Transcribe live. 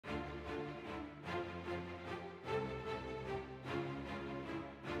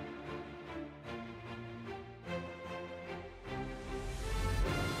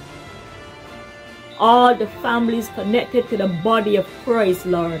all the families connected to the body of Christ,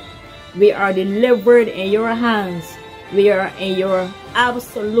 Lord. We are delivered in your hands. We are in your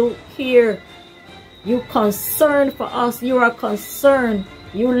absolute care. You concerned for us. You are concerned.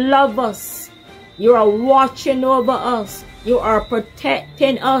 You love us. You are watching over us. You are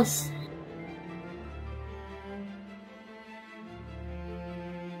protecting us.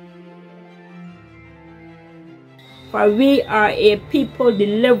 For we are a people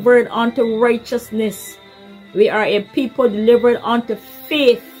delivered unto righteousness. We are a people delivered unto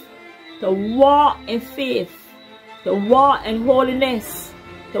faith, to walk in faith, to walk in holiness,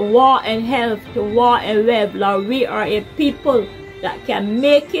 to walk in health, to walk in wealth. Lord, we are a people that can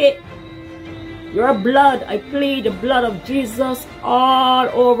make it. Your blood, I plead the blood of Jesus all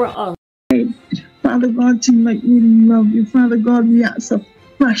over us. Father God, tonight we love you. Father God, we ask a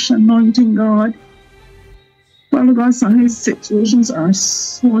fresh anointing, God. Father God, some of his situations are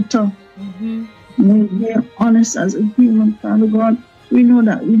so tough. We are honest as a human, Father God. We know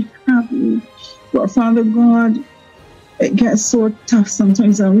that we have you. But Father God, it gets so tough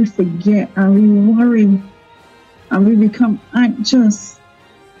sometimes and we forget and we worry and we become anxious.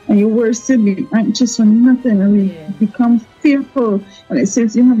 And your word said be anxious for nothing and we become fearful. And it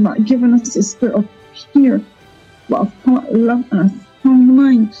says you have not given us a spirit of fear, but of heart, love, and a strong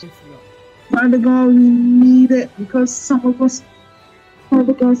mind. Father God, we need it because some of us,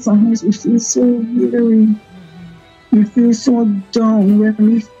 Father God, sometimes we feel so weary. We feel so down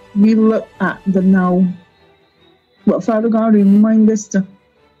when we look at the now. But Father God, remind us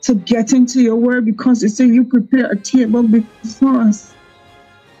to get into your word because you say you prepare a table before us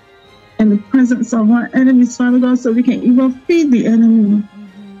in the presence of our enemies, Father God, so we can even feed the enemy.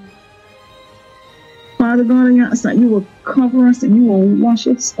 Father God, I ask that you will cover us and you will wash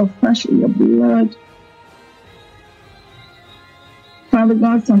us afresh with your blood. Father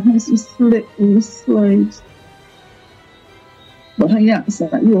God, sometimes we slip and we slide. But I ask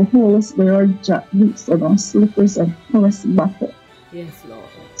that you will hold us by our jack boots and our slippers and pull us back up. Yes, Lord.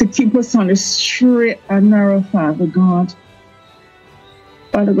 To keep us on the straight and narrow, Father God.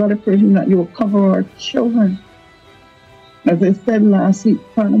 Father God, I pray that you will cover our children. As I said last week,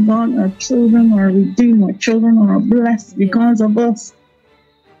 Father God, our children are redeemed, our children are blessed because of us.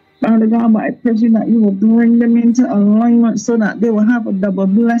 Father God, but I pray that you will bring them into alignment so that they will have a double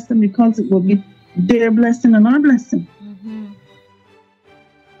blessing because it will be their blessing and our blessing.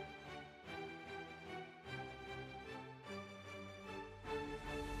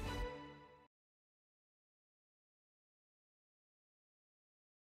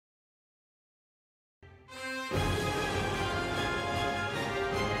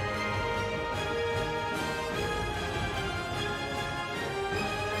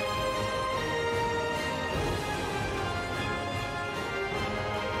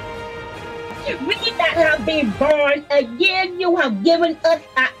 We that have been born again, you have given us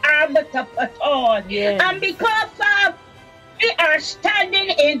an armor to put on. And because of we are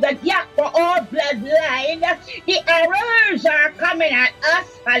standing in the gap for all bloodline, the arrows are coming at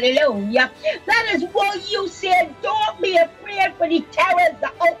us. Hallelujah. That is why you said, don't be afraid for the terrors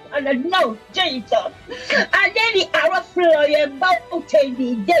that open the nose, Jesus. And then the arrow flying about in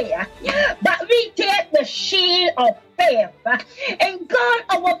the day. But we take the shield of faith. And God,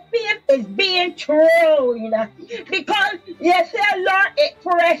 our faith is being thrown. Because you say, Lord, it's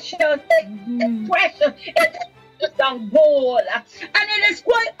precious. It's precious. It's on gold. And it is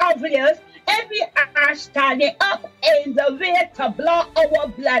quite obvious if we are standing up in the way to block our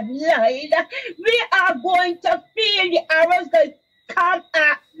bloodline, we are going to feel the arrows that come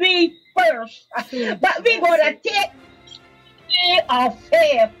at me first. But we're going to take of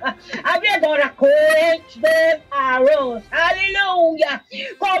faith and we're going to quench them arrows. Hallelujah.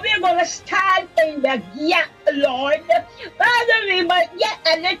 Because we're going to stand in the gap, Lord. Father, we might get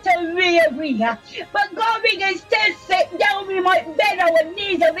a little weary, but God, we can still sit down. We might bend our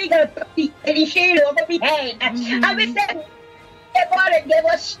knees and we're going to put the shield over the head. And we say, God, give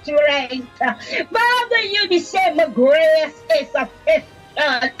us strength. Father, you say my grace is sufficient.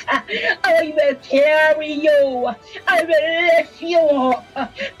 I will carry you. I will lift you up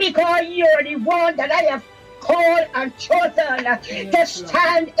because you're the one that I have called and chosen to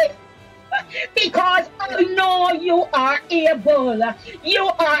stand in. Because I know you are able.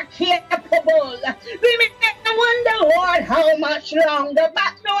 You are capable. We may wonder, Lord, how much longer,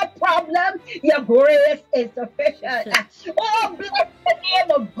 but no problem. Your grace is sufficient. Oh, bless the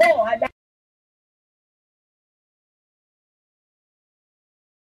name of God.